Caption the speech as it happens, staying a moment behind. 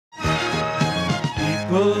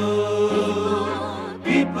People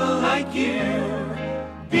like you,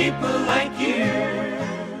 people like you.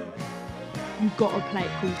 You've got to play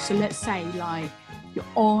it cool. So let's say like you're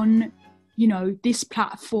on, you know, this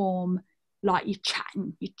platform, like you're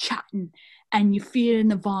chatting and you're feeling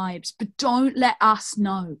the vibes, but don't let us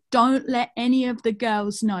know. Don't let any of the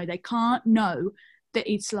girls know. They can't know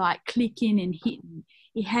that it's like clicking and hitting.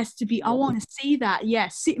 It has to be, I want to see that. Yeah,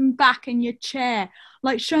 sitting back in your chair.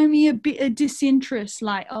 Like, show me a bit of disinterest.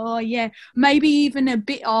 Like, oh, yeah, maybe even a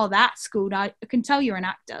bit, oh, that's good. I can tell you're an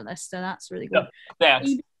actor, Lester. That's really good.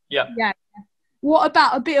 Thanks. Yeah. What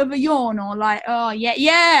about a bit of a yawn or like, oh,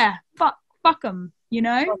 yeah, fuck them, you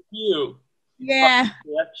know? Fuck you. Yeah. Fuck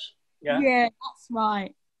you, bitch. Yeah, that's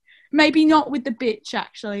right. Maybe not with the bitch,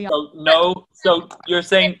 actually. So, no, so you're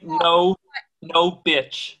saying no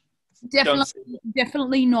bitch.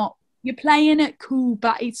 Definitely not. You're playing it cool,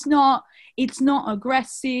 but it's not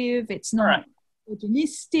aggressive, it's not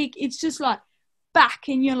misogynistic. It's just like back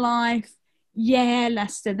in your life. Yeah,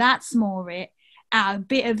 Lester, that's more it. A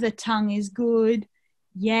bit of the tongue is good.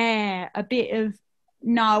 Yeah, a bit of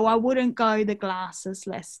no, I wouldn't go the glasses,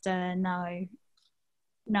 Lester.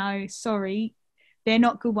 No, sorry. They're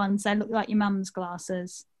not good ones. They look like your mum's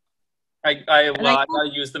glasses. I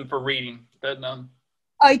use them for reading, but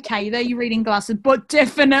Okay, they're your reading glasses, but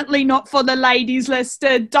definitely not for the ladies,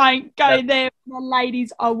 Lester. Don't go there for the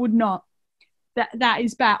ladies. I would not. That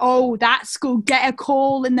is bad. Oh, that's cool. Get a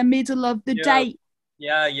call in the middle of the date.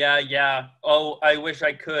 Yeah. Oh, I wish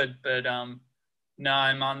I could, but now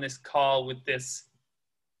I'm on this call with this.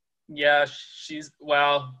 Yeah, she's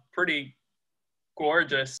pretty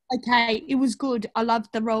gorgeous. Okay, it was good. I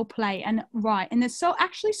loved the role play and it's so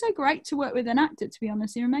great to work with an actor. To be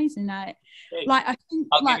honest, they're amazing at it. Hey, like I think,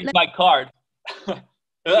 I'll give you my card.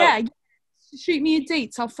 Yeah, shoot me a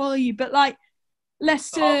deets. I'll follow you. But like,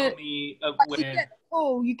 Lester, me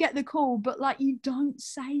you get the call, but like, you don't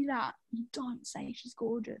say that. You don't say she's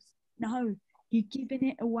gorgeous. No, you're giving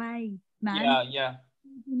it away, man. Yeah.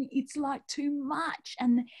 It's like too much,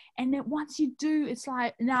 and then once you do, it's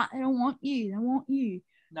like, nah, they don't want you. No,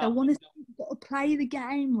 they want to. You've got to play the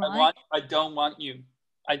game, right? I don't want you.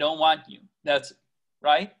 That's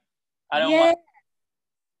right. I don't want.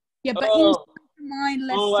 Yeah, but in mind,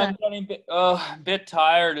 Lester. I'm getting a bit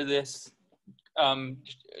tired of this,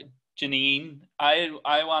 Janine. I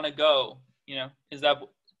want to go. You know, is that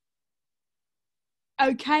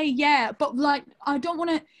okay? Yeah, but like, I don't want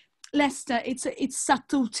to. Lester, it's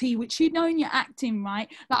subtlety, which you know in your acting, right?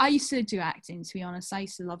 Like, I used to do acting, to be honest. I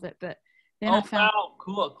used to love it, but then I found... wow,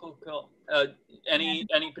 cool. Any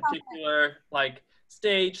particular like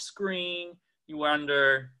stage, screen you were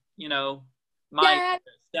under, you know,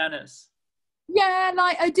 Dennis? Yeah,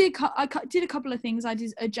 like I did a couple of things. I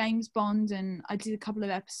did a James Bond, and I did a couple of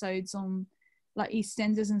episodes on like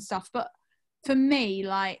EastEnders and stuff. But for me,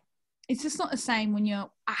 like, it's just not the same when you're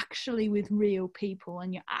actually with real people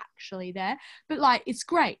and you're actually there. But like, it's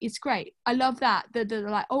great. I love that. They're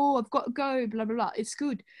like, oh, I've got to go, blah, blah, blah. It's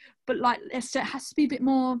good. But like, it has to be a bit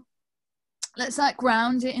more, let's like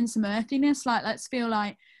ground it in some earthiness. Like, let's feel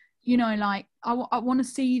like, you know, like I want to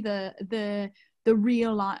see the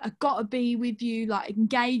real, like, I've got to be with you, like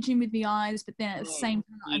engaging with the eyes, but then at the same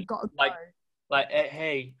time, I've got to go. Like,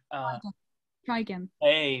 hey, try again.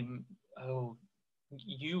 Hey, oh,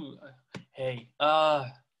 you, hey,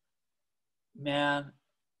 man,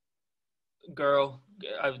 girl,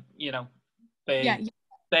 you know, babe,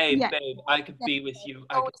 babe, I could be with you.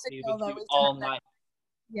 I could be with you all night.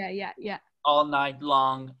 Yeah. All night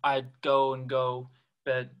long, I'd go,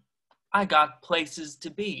 but I got places to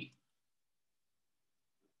be.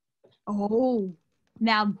 Oh,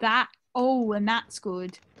 now that, and that's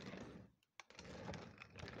good.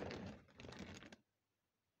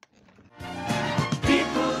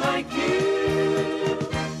 People like you,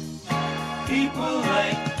 people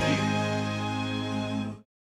like